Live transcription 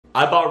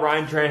I bought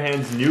Ryan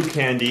Trahan's new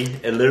candy.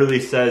 It literally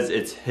says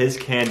it's his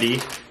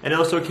candy. And it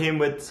also came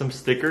with some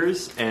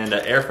stickers and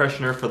an air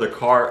freshener for the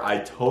car. I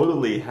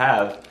totally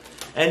have.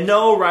 And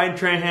no, Ryan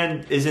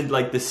Trahan isn't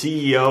like the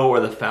CEO or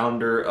the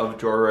founder of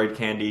Joyride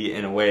Candy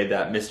in a way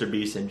that Mr.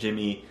 Beast and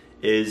Jimmy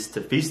is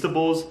to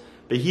Feastables.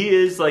 But he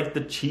is like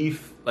the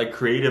chief like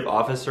creative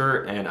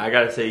officer, and I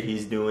gotta say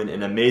he's doing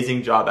an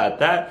amazing job at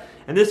that.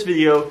 And this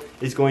video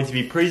is going to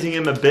be praising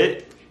him a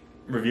bit,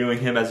 reviewing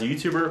him as a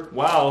YouTuber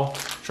while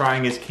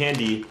trying his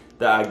candy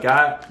that I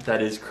got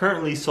that is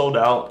currently sold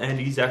out, and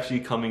he's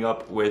actually coming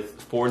up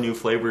with 4 new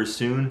flavors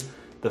soon.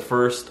 The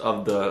first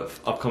of the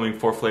upcoming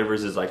 4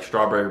 flavors is like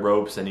strawberry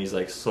ropes, and he's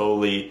like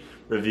slowly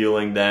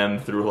revealing them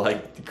through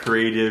like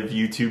creative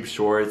YouTube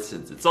shorts.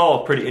 It's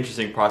all a pretty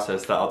interesting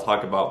process that I'll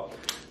talk about.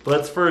 But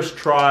let's first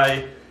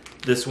try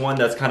this one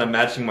that's kind of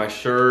matching my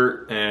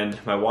shirt and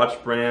my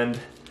watch brand.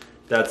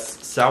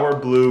 That's Sour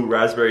Blue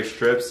Raspberry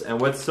Strips. And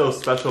what's so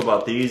special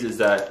about these is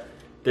that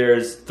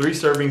there's 3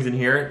 servings in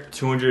here,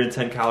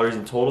 210 calories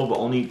in total, but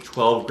only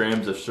 12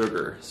 grams of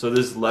sugar. So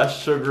there's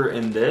less sugar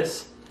in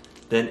this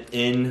than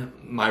in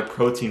my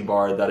protein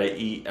bar that I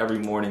eat every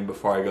morning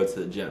before I go to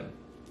the gym.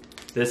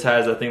 This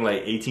has, I think,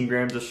 like 18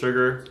 grams of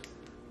sugar.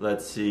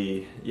 Let's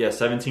see, yeah,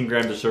 17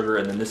 grams of sugar,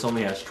 and then this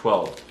only has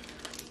 12.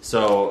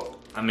 So,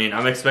 I mean,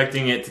 I'm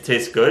expecting it to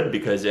taste good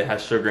because it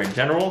has sugar in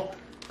general,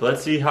 but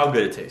let's see how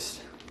good it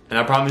tastes. And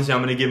I promise you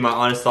I'm gonna give my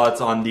honest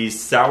thoughts on these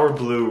Sour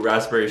Blue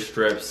Raspberry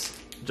Strips,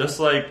 just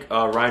like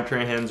Ryan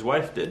Trahan's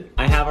wife did.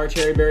 I have our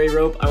cherry berry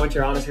rope. I want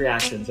your honest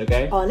reactions,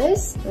 okay?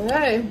 Honest?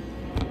 Okay.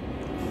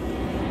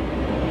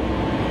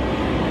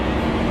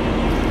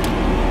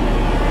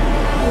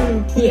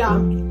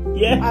 Yeah.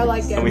 Yeah. I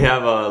like it. And we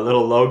have a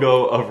little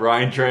logo of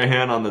Ryan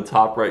Trahan on the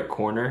top right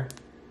corner.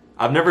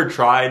 I've never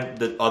tried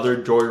the other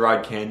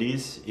Joyride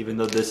candies, even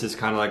though this is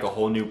kind of like a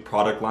whole new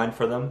product line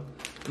for them.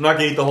 I'm not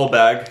gonna eat the whole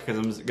bag because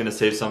I'm gonna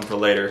save some for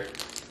later.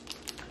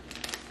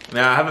 I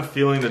mean, I have a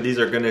feeling that these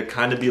are gonna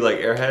kind of be like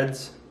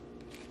Airheads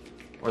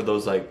or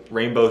those like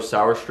rainbow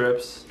sour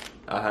strips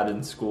I had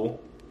in school.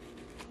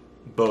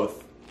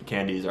 Both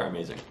candies are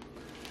amazing.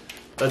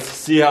 Let's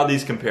see how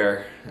these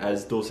compare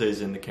as Dulce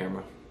is in the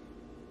camera.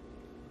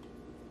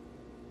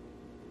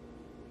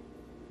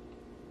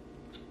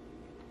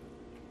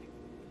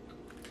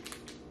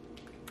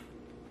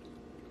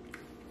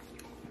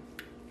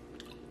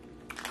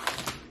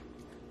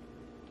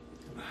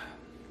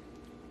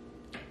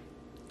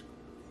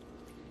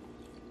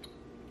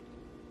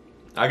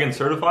 I can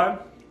certify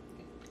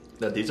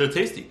that these are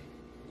tasty.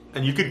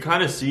 And you could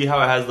kind of see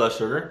how it has less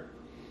sugar.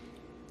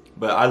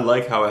 But I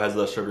like how it has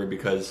less sugar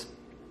because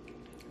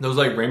those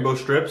like rainbow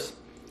strips,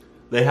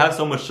 they have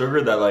so much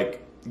sugar that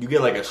like you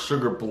get like a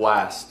sugar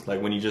blast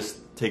like when you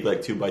just take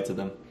like 2 bites of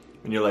them.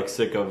 And you're like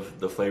sick of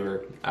the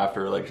flavor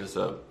after like just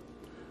a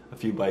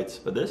few bites.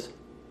 But this,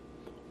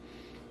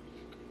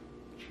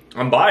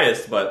 I'm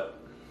biased, but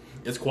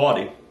it's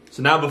quality.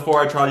 So now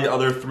before I try the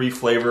other 3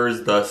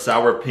 flavors, the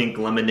sour pink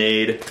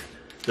lemonade,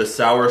 the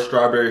sour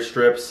strawberry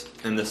strips,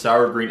 and the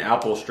sour green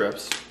apple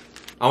strips,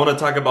 I want to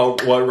talk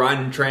about what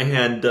Ryan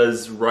Trahan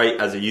does right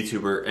as a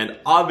YouTuber. And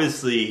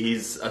obviously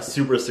he's a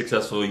super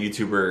successful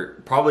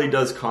YouTuber, probably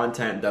does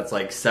content that's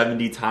like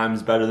 70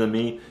 times better than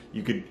me.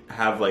 You could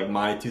have like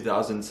my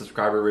 2,000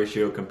 subscriber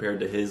ratio compared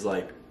to his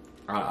like,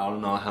 I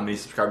don't know how many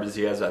subscribers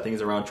he has, I think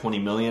it's around 20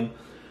 million.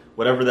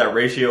 Whatever that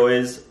ratio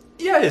is,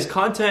 yeah, his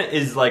content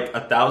is like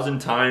 1,000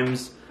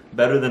 times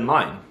better than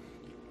mine.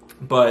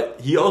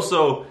 But he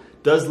also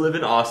does live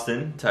in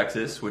Austin,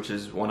 Texas, which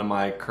is one of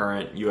my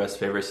current US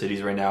favorite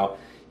cities right now.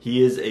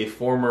 He is a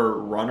former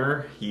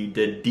runner. He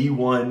did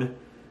D1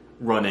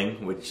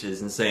 running, which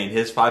is insane.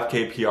 His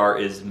 5K PR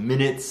is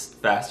minutes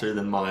faster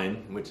than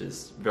mine, which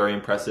is very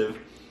impressive.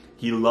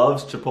 He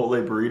loves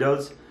Chipotle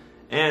burritos,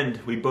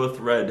 and we both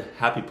read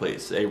Happy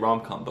Place, a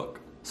rom-com book.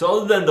 So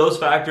other than those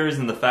factors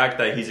and the fact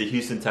that he's a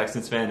Houston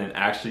Texans fan and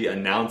actually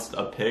announced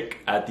a pick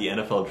at the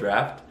NFL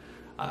draft,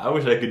 I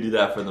wish I could do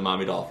that for the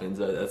Miami Dolphins.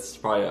 That's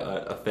probably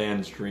a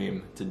fan's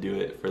dream to do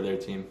it for their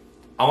team.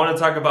 I want to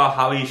talk about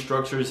how he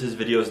structures his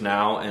videos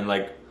now, and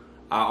like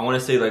I want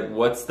to say like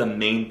what's the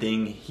main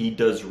thing he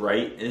does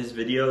right in his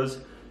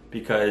videos,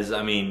 because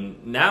I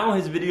mean now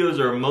his videos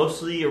are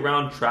mostly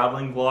around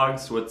traveling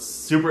vlogs. What's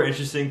super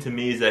interesting to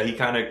me is that he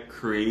kind of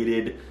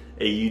created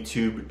a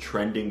YouTube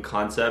trending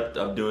concept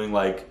of doing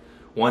like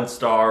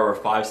 1-star or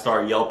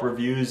 5-star Yelp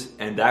reviews,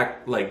 and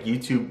that like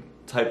YouTube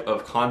type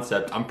of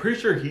concept, I'm pretty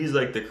sure he's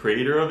like the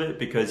creator of it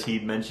because he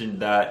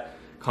mentioned that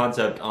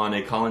concept on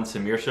a Colin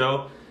Samir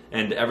show,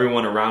 and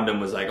everyone around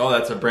him was like, oh,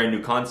 that's a brand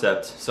new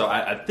concept. So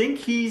I think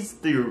he's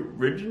the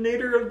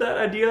originator of that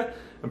idea.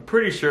 I'm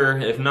pretty sure,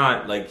 if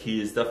not, like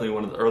he is definitely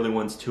one of the early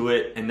ones to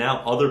it, and now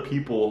other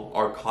people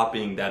are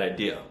copying that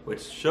idea,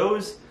 which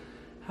shows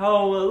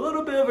how a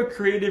little bit of a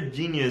creative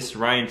genius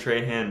Ryan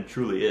Trahan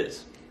truly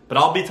is. But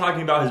I'll be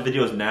talking about his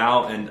videos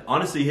now, and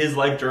honestly his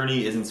life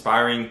journey is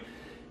inspiring.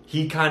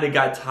 He kind of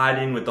got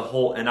tied in with the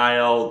whole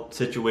NIL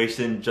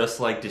situation just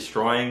like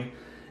Destroying,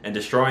 and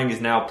Destroying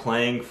is now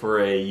playing for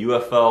a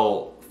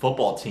UFL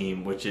football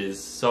team, which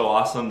is so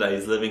awesome that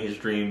he's living his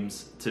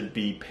dreams to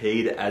be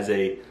paid as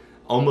a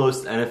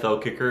almost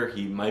NFL kicker.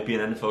 He might be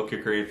an NFL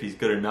kicker if he's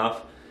good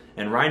enough.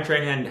 And Ryan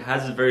Trahan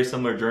has a very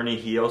similar journey.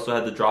 He also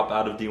had to drop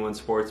out of D1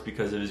 Sports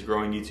because of his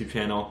growing YouTube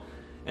channel.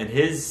 And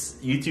his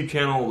YouTube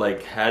channel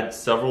like had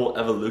several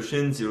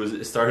evolutions.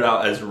 It started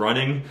out as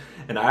running,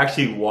 and I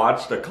actually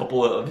watched a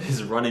couple of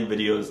his running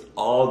videos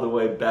all the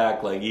way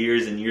back like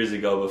years and years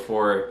ago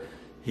before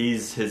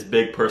he's his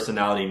big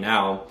personality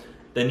now.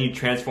 Then he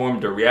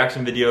transformed to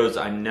reaction videos.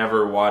 I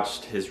never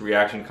watched his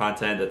reaction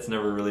content. That's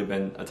never really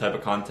been a type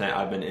of content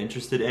I've been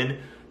interested in.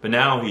 But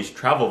now he's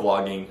travel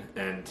vlogging,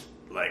 and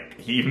like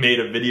he made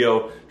a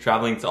video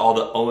traveling to all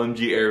the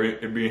OMG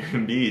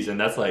Airbnbs, and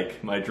that's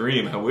like my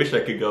dream. I wish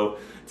I could go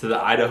to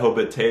the Idaho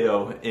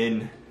Potato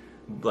in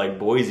like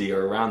Boise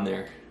or around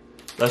there.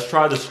 Let's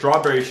try the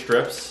strawberry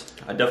strips.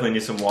 I definitely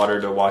need some water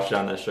to wash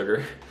down that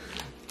sugar.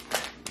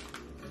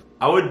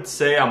 I would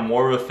say I'm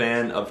more of a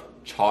fan of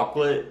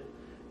chocolate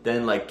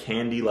than like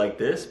candy like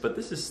this, but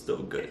this is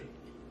still good.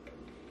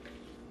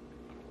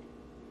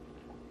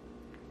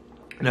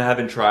 And I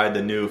haven't tried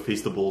the new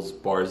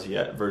Feastables bars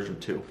yet, version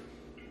 2.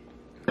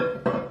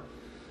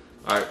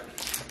 Alright.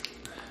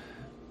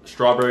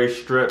 Strawberry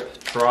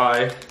strip,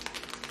 try.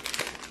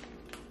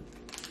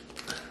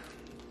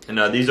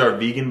 And these are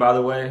vegan, by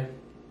the way.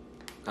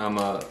 I'm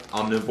a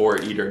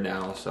omnivore eater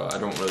now, so I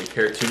don't really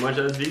care too much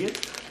as vegan,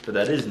 but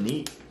that is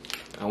neat.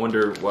 I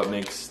wonder what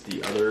makes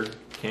the other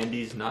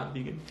candies not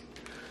vegan.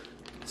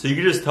 So you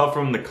can just tell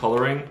from the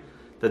coloring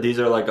that these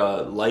are like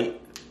a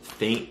light,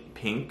 faint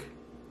pink.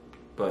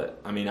 But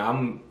I mean,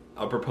 I'm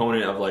a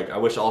proponent of like, I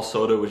wish all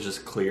soda was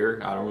just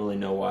clear. I don't really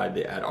know why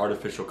they add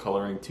artificial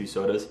coloring to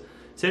sodas.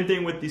 Same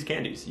thing with these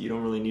candies. You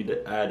don't really need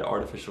to add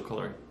artificial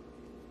coloring.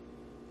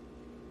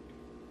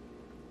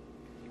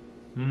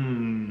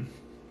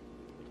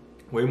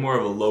 Way more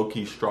of a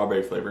low-key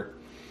strawberry flavor.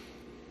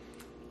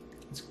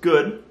 It's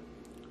good.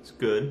 It's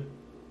good.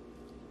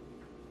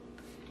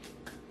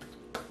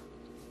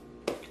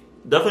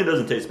 Definitely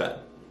doesn't taste bad.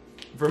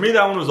 For me,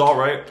 that one was all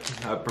right.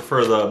 I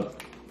prefer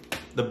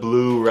the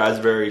blue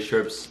raspberry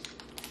strips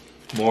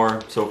more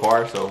so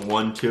far. So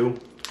 1, 2.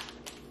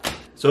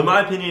 So in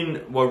my opinion,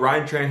 what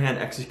Ryan Trahan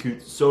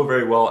executes so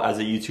very well as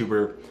a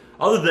YouTuber,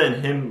 other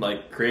than him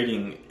like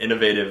creating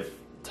innovative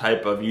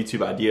type of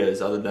YouTube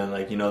ideas, other than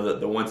like, you know,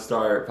 the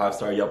 1-star,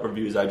 5-star Yelp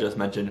reviews I just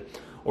mentioned,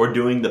 or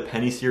doing the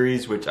penny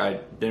series, which I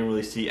didn't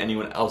really see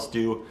anyone else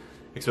do,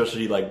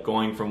 especially like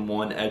going from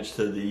one edge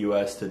to the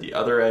US to the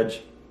other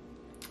edge.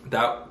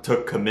 That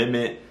took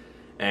commitment,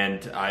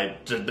 and I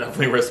just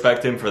definitely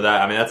respect him for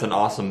that. I mean, that's an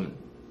awesome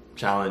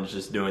challenge,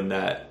 just doing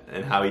that,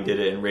 and how he did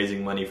it and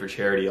raising money for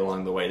charity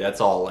along the way.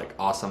 That's all like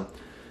awesome.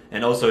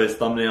 And also his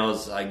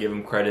thumbnails, I give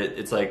him credit.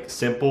 It's like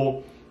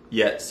simple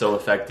yet so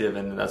effective,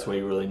 and that's what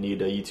you really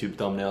need a YouTube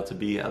thumbnail to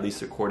be, at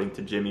least according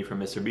to Jimmy from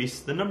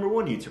MrBeast, the #1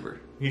 YouTuber.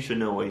 He should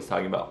know what he's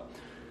talking about.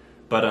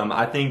 But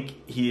I think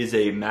he is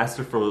a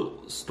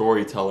masterful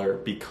storyteller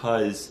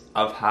because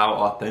of how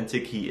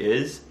authentic he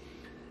is,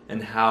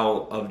 and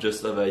how of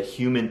a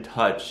human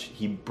touch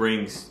he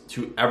brings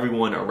to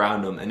everyone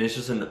around him. And it's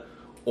just an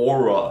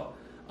aura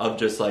of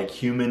just like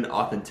human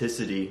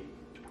authenticity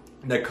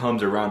that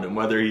comes around him,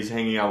 whether he's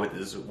hanging out with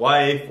his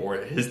wife or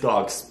his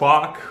dog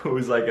Spock,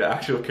 who's like an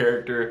actual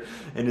character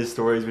in his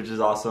stories, which is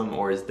awesome,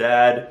 or his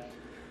dad,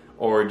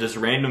 or just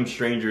random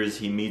strangers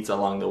he meets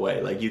along the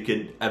way. Like, you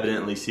could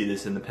evidently see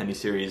this in the Penny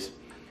series.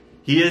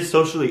 He is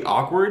socially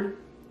awkward,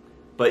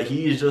 but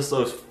he is just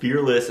so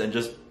fearless and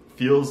just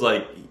feels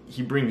like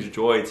he brings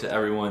joy to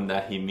everyone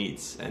that he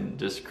meets, and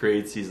just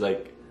creates these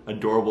like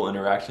adorable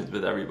interactions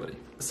with everybody.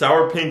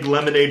 Sour pink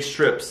lemonade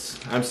strips.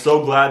 I'm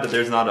so glad that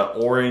there's not an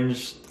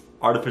orange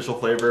artificial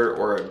flavor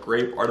or a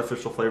grape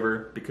artificial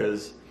flavor,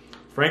 because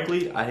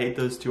frankly, I hate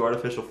those two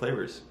artificial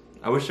flavors.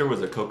 I wish there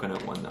was a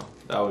coconut one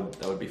though.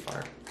 That would be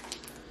fire.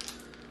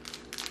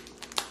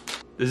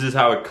 This is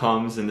how it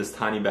comes in this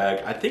tiny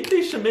bag. I think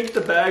they should make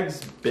the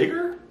bags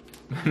bigger,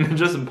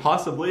 just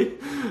possibly.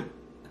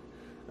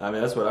 I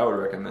mean, that's what I would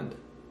recommend.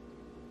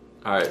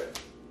 All right,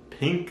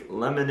 pink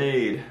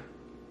lemonade.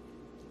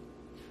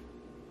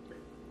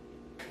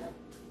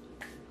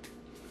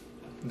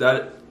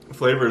 That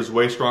flavor is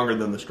way stronger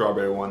than the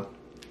strawberry one.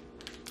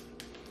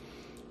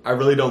 I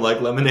really don't like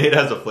lemonade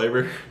as a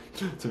flavor,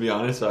 to be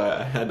honest.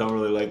 I don't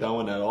really like that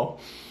one at all.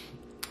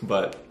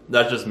 But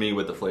that's just me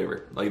with the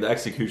flavor. Like, the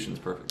execution's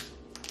perfect.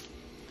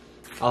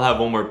 I'll have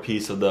one more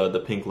piece of the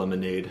pink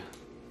lemonade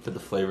for the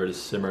flavor to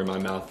simmer in my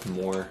mouth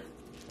more.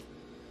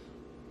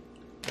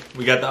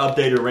 We got the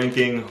updated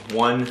ranking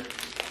 1,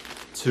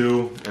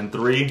 2, and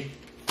 3.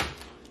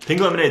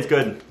 Pink lemonade's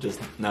good, just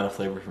not a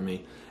flavor for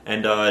me.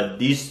 And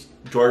these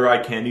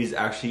Joyride candies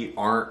actually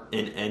aren't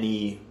in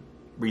any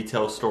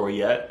retail store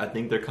yet. I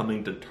think they're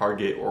coming to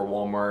Target or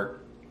Walmart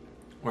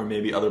or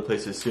maybe other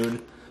places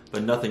soon,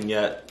 but nothing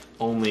yet.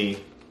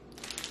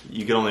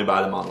 You can only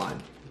buy them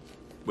online,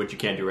 which you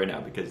can't do right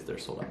now because they're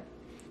sold out.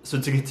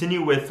 So to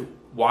continue with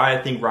why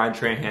I think Ryan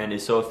Trahan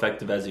is so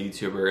effective as a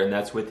YouTuber, and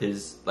that's with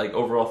his like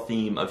overall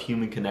theme of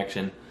human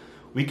connection,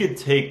 we could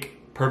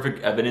take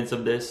perfect evidence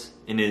of this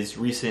in his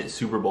recent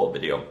Super Bowl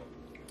video.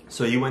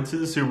 So he went to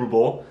the Super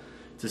Bowl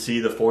to see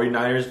the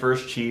 49ers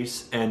versus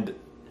Chiefs, and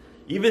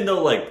even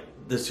though like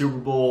the Super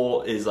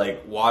Bowl is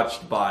like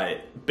watched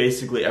by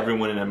basically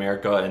everyone in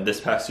America, and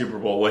this past Super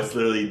Bowl was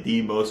literally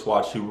the most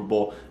watched Super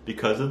Bowl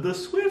because of the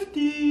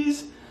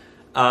Swifties,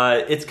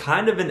 it's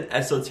kind of an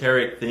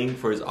esoteric thing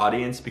for his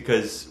audience,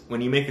 because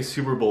when you make a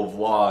Super Bowl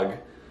vlog,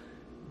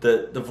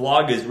 the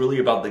vlog is really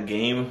about the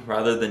game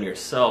rather than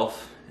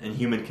yourself and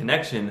human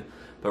connection.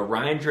 But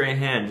Ryan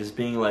Trahan, just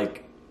being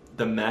like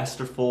the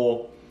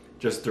masterful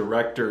just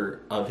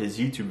director of his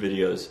YouTube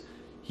videos,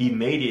 he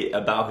made it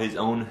about his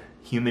own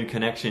human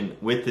connection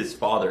with his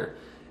father,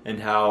 and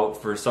how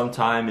for some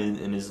time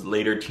in his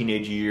later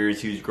teenage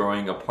years he was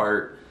growing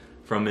apart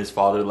from his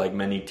father, like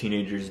many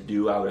teenagers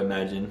do, I would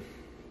imagine,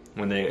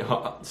 when they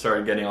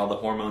started getting all the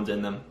hormones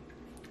in them.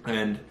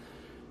 And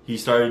he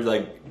started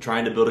like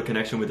trying to build a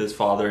connection with his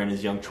father in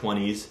his young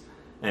 20s,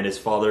 and his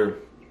father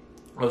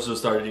also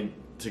started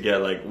to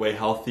get like way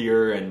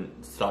healthier and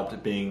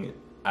stopped being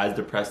as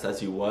depressed as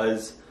he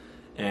was.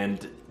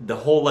 And the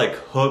whole like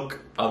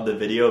hook of the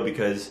video,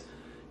 because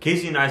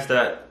Casey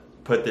Neistat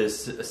put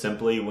this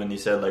simply when he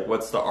said like,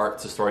 what's the art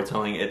to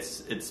storytelling?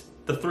 It's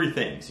the three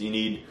things. You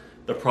need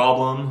the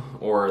problem,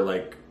 or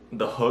like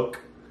the hook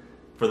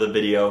for the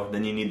video,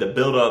 then you need the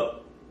build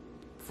up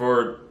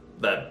for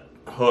that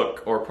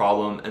hook or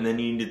problem, and then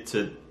you need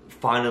to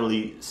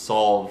finally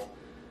solve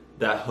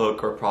that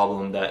hook or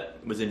problem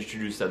that was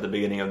introduced at the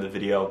beginning of the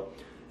video.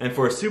 And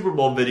for a Super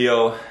Bowl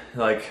video,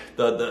 like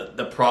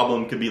the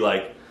problem could be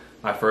like,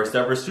 my first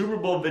ever Super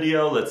Bowl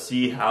video, let's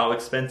see how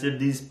expensive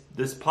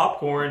this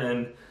popcorn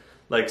and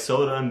like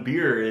soda and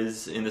beer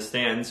is in the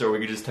stands. Or we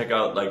could just check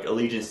out like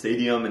Allegiant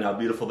Stadium and how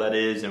beautiful that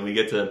is, and we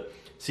get to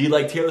see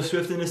like Taylor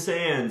Swift in the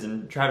stands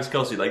and Travis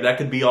Kelce. Like that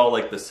could be all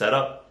like the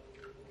setup,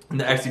 and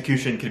the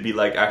execution could be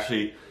like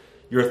actually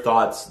your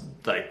thoughts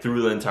like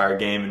through the entire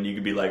game, and you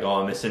could be like,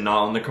 oh, I'm missing out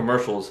on the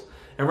commercials.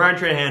 And Ryan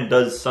Trahan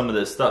does some of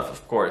this stuff,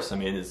 of course. I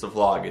mean, it's a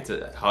vlog.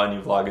 It's how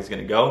any vlog is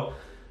going to go.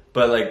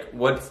 But like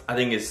what I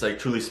think is like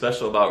truly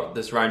special about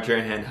this Ryan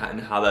Trahan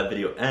and how that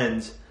video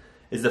ends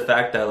is the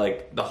fact that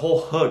like the whole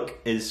hook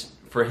is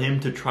for him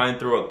to try and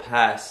throw a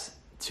pass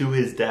to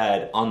his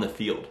dad on the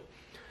field.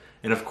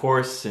 And of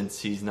course,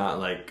 since he's not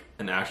like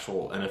an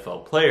actual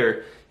NFL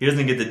player, he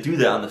doesn't get to do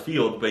that on the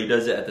field, but he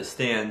does it at the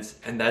stands,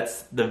 and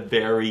that's the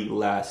very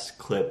last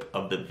clip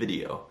of the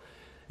video.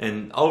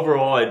 And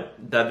overall,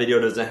 that video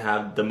doesn't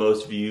have the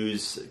most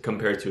views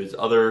compared to his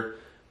other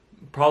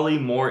probably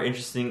more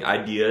interesting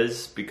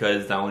ideas,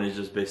 because that one is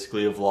just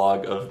basically a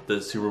vlog of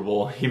the Super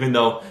Bowl. Even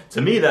though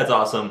to me that's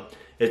awesome,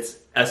 it's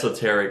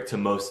esoteric to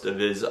most of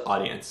his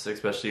audience,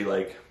 especially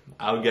like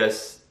I would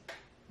guess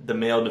the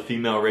male to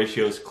female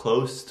ratio is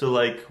close to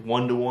like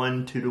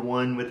 1-to-1,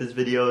 2-to-1 with his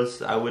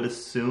videos, I would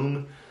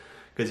assume,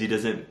 because he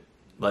doesn't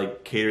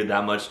like cater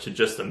that much to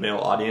just a male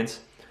audience.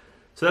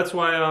 So that's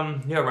why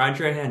yeah, Ryan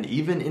Trahan,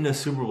 even in a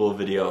Super Bowl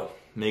video,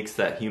 makes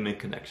that human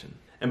connection.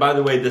 And by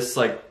the way, this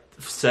like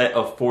set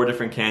of 4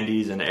 different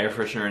candies and air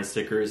freshener and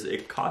stickers,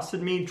 it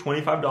costed me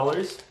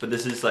 $25, but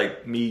this is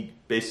like me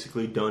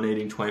basically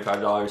donating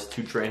 $25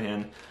 to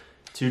Trahan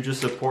to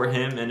just support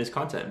him and his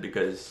content,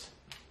 because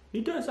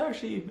he does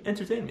actually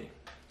entertain me.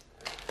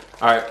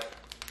 Alright,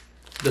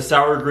 the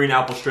sour green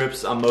apple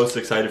strips, I'm most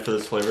excited for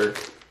this flavor.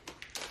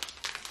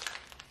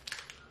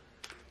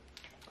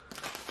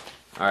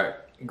 Alright,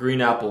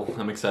 green apple,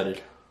 I'm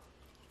excited.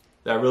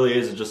 That really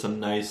is just a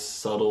nice,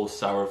 subtle,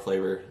 sour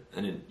flavor,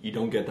 and you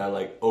don't get that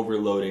like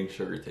overloading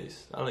sugar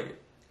taste. I like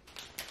it.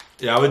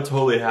 Yeah, I would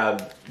totally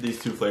have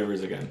these 2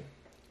 flavors again.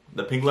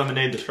 The pink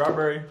lemonade, the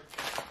strawberry.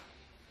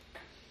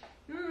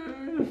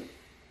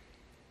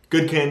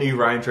 Good candy,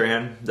 Ryan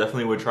Trahan.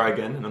 Definitely would try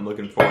again, and I'm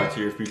looking forward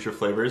to your future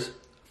flavors.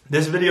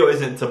 This video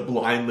isn't to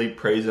blindly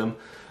praise him.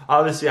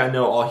 Obviously, I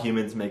know all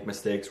humans make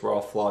mistakes. We're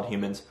all flawed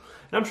humans.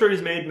 And I'm sure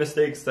he's made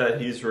mistakes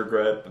that he's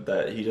regret, but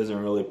that he doesn't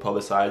really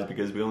publicize,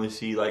 because we only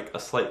see like a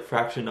slight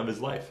fraction of his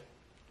life.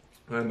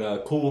 And a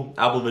cool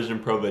Apple Vision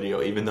Pro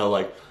video, even though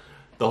like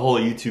the whole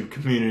YouTube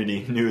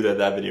community knew that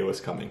that video was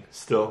coming.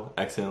 Still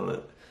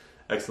excellent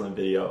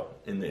video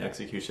in the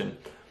execution.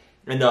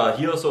 And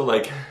he also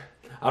like,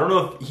 I don't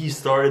know if he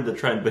started the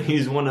trend, but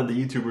he's one of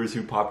the YouTubers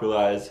who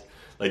popularized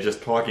like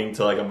just talking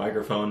to like a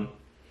microphone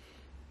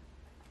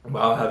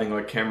while having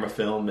like camera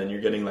film, and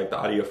you're getting like the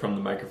audio from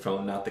the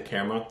microphone, not the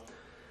camera.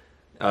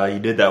 He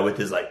did that with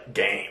his like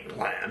game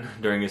plan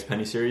during his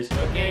Penny series.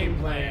 The game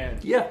plan.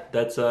 Yeah,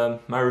 that's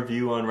my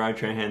review on Ryan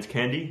Trahan's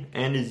candy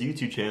and his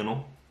YouTube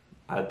channel.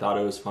 I thought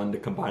it was fun to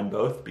combine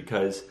both,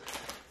 because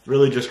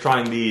really just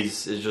trying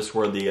these is just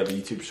worthy of a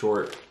YouTube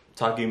short.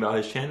 Talking about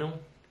his channel,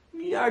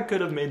 yeah, I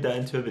could have made that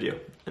into a video,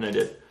 and I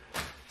did.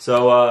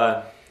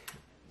 So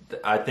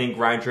I think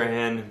Ryan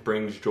Trahan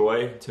brings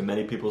joy to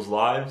many people's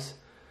lives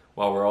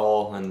while we're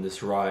all on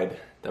this ride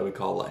that we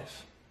call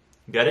life.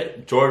 Get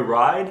it?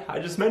 Joyride? I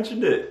just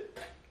mentioned it.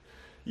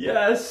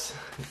 Yes.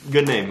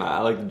 Good name. I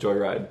like the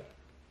Joyride.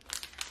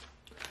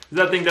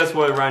 Because I think that's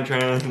what Ryan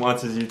Trahan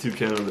wants his YouTube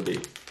channel to be.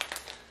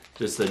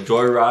 Just a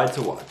joyride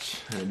to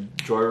watch and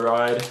a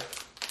joyride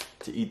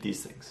to eat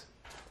these things.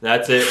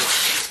 That's it.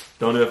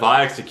 Don't know if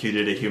I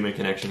executed a human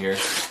connection here,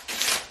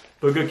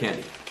 but good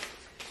candy.